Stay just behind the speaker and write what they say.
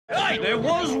There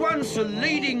was once a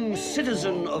leading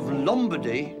citizen of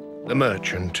Lombardy. The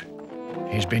merchant.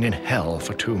 He's been in hell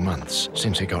for 2 months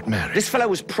since he got married. This fellow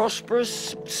was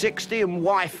prosperous, 60 and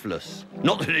wifeless.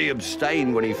 Not that he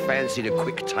abstained when he fancied a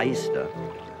quick taster.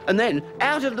 And then,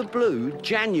 out of the blue,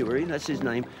 January, that's his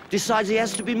name, decides he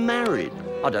has to be married.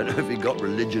 I don't know if he got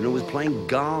religion or was playing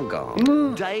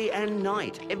Gaga. Day and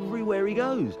night, everywhere he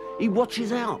goes, he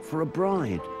watches out for a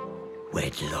bride.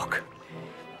 Wedlock.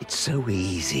 It's so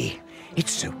easy.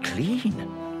 It's so clean.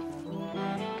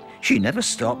 She never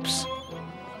stops,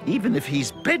 even if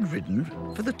he's bedridden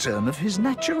for the term of his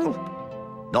natural.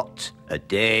 Not a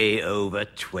day over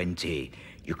 20.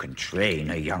 You can train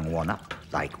a young one up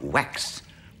like wax,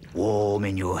 warm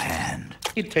in your hand.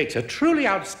 It takes a truly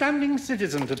outstanding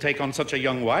citizen to take on such a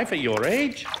young wife at your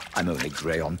age. I'm only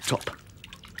grey on top.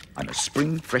 I'm a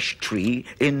spring fresh tree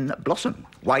in blossom,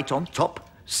 white on top,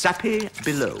 sappy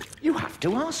below. You have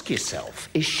to ask yourself,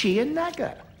 is she a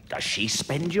nagger? Does she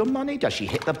spend your money? Does she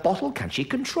hit the bottle? Can she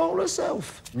control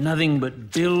herself? Nothing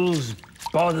but bills,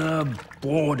 bother,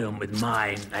 boredom with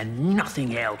mine, and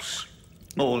nothing else.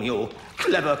 All your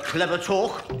clever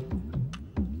talk.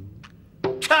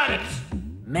 Turn it!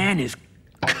 Man is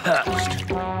cursed.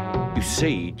 You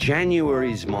see,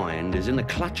 January's mind is in the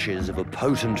clutches of a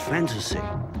potent fantasy.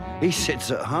 He sits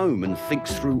at home and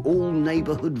thinks through all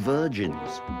neighborhood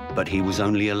virgins. But he was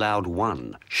only allowed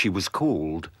one. She was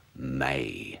called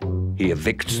May. He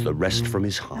evicts the rest from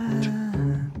his heart.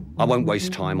 I won't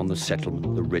waste time on the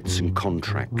settlement, the writs and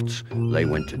contracts. They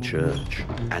went to church.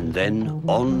 And then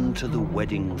on to the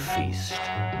wedding feast.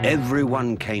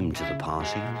 Everyone came to the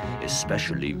party,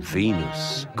 especially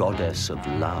Venus, goddess of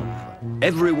love.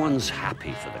 Everyone's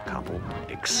happy for the couple,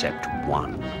 except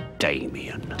one,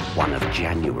 Damien, one of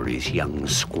January's young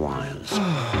squires.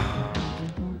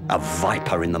 A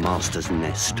viper in the master's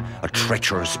nest, a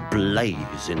treacherous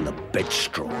blaze in the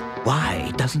bedstraw.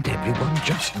 Why doesn't everyone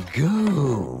just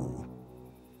go?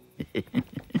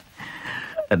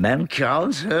 A man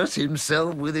can't hurt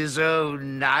himself with his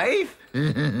own knife.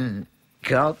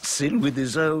 Can't sin with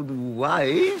his own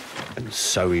wife. And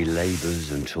so he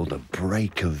labours until the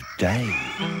break of day.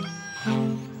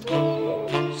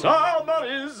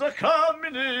 Somebody's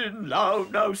a-coming in,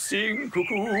 loud now sing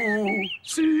cuckoo,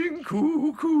 sing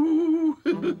cuckoo.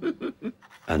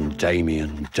 And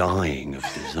Damien, dying of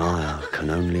desire,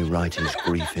 can only write his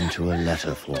grief into a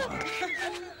letter for her.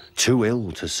 Too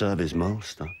ill to serve his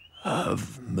master.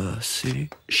 Have mercy.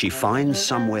 She finds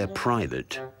somewhere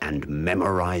private and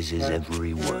memorizes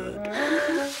every word.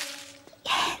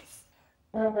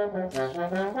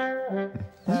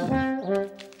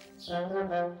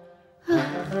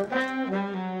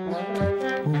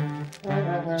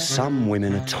 Some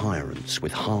women are tyrants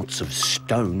with hearts of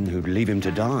stone who'd leave him to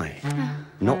die.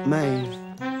 Not May.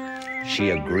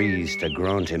 She agrees to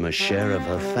grant him a share of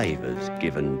her favours,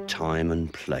 given time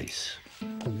and place.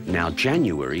 Now,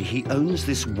 January, he owns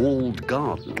this walled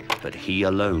garden, but he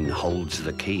alone holds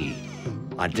the key.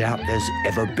 I doubt there's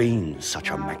ever been such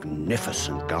a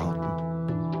magnificent garden.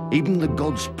 Even the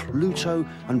gods Pluto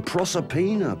and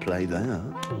Proserpina play there.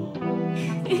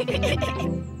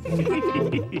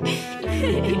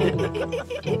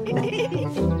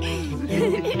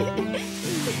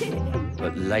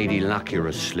 But Lady Luck, you're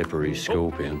a slippery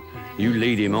scorpion. You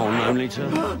lead him on only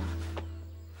to...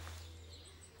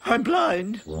 I'm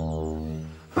blind. I'm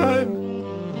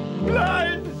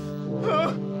blind.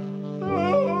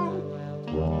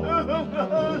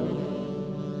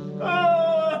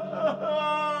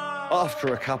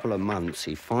 After a couple of months,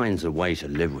 he finds a way to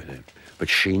live with him. But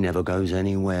she never goes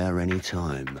anywhere,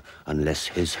 anytime, unless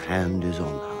his hand is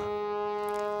on her.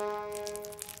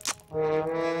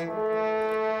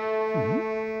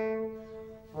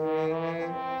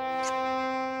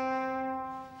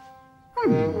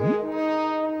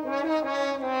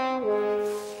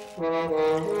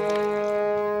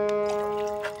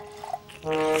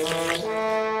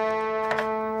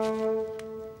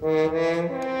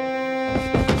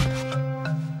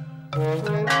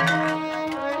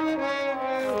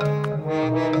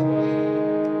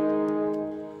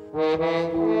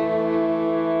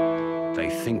 They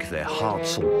think their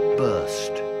hearts will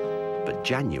burst. But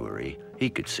January, he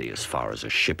could see as far as a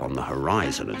ship on the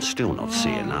horizon and still not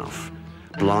see enough.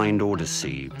 Blind or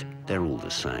deceived, they're all the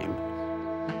same.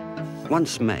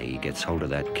 Once May gets hold of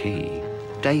that key,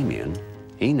 Damien,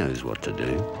 he knows what to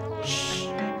do. Shh.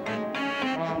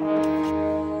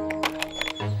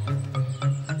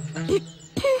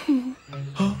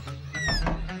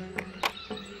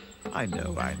 I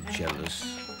know I'm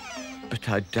jealous, but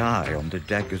I'd die on the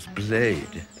dagger's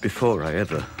blade before I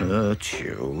ever hurt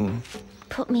you.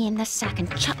 put me in the sack and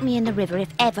chuck me in the river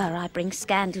if ever I bring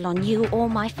scandal on you or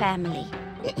my family.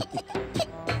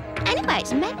 Anyway,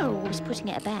 it's men are always putting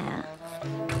it about.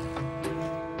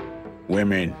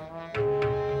 Women.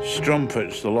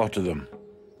 Strumpets, the lot of them.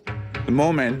 The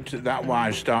moment that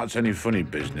wife starts any funny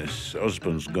business,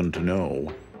 husband's going to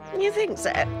know. You think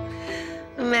so?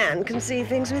 A man can see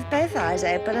things with both eyes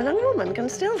open, and a woman can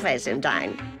still face him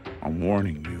down. I'm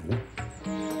warning you.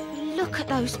 Look at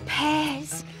those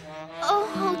pears. Oh,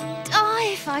 I'll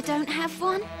die if I don't have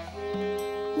one.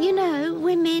 You know,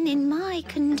 women in my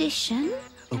condition.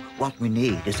 Oh, what we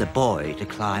need is a boy to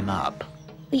climb up.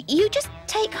 You just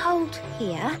take hold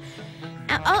here.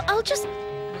 I'll just...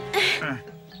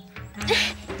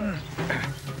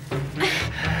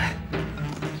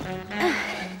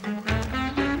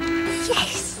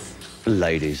 Yes!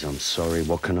 Ladies, I'm sorry,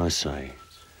 what can I say?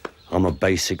 I'm a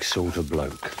basic sort of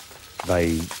bloke.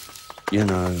 They, you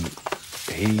know,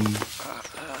 he...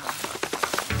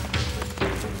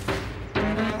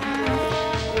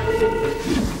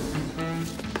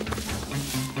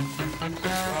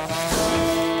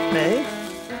 May?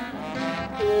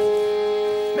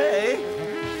 May?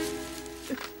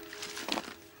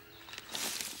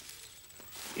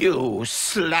 You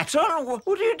slattern!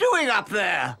 What are you doing up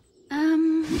there?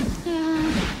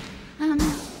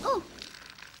 Oh.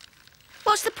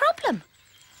 What's the problem?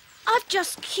 I've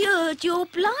just cured your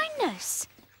blindness.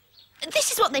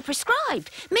 This is what they prescribed.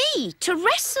 Me to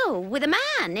wrestle with a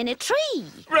man in a tree.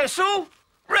 Wrestle?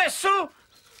 Wrestle?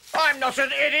 I'm not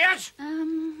an idiot!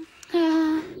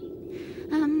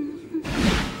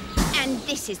 And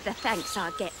this is the thanks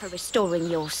I get for restoring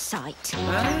your sight.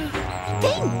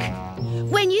 Think!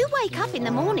 When you wake up in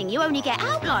the morning, you only get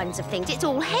outlines of things. It's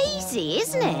all hazy,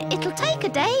 isn't it? It'll take a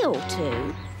day or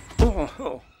two.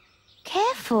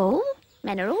 Careful.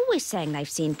 Men are always saying they've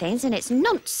seen things, and it's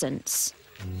nonsense.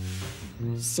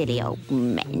 Silly old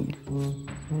men.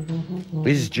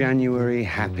 Is January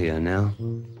happier now?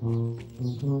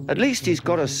 At least he's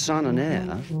got a son and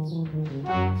heir.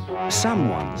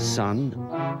 Someone's son,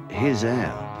 his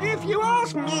heir. If you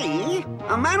ask me,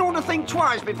 a man ought to think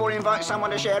twice before he invites someone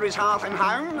to share his hearth and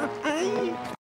home.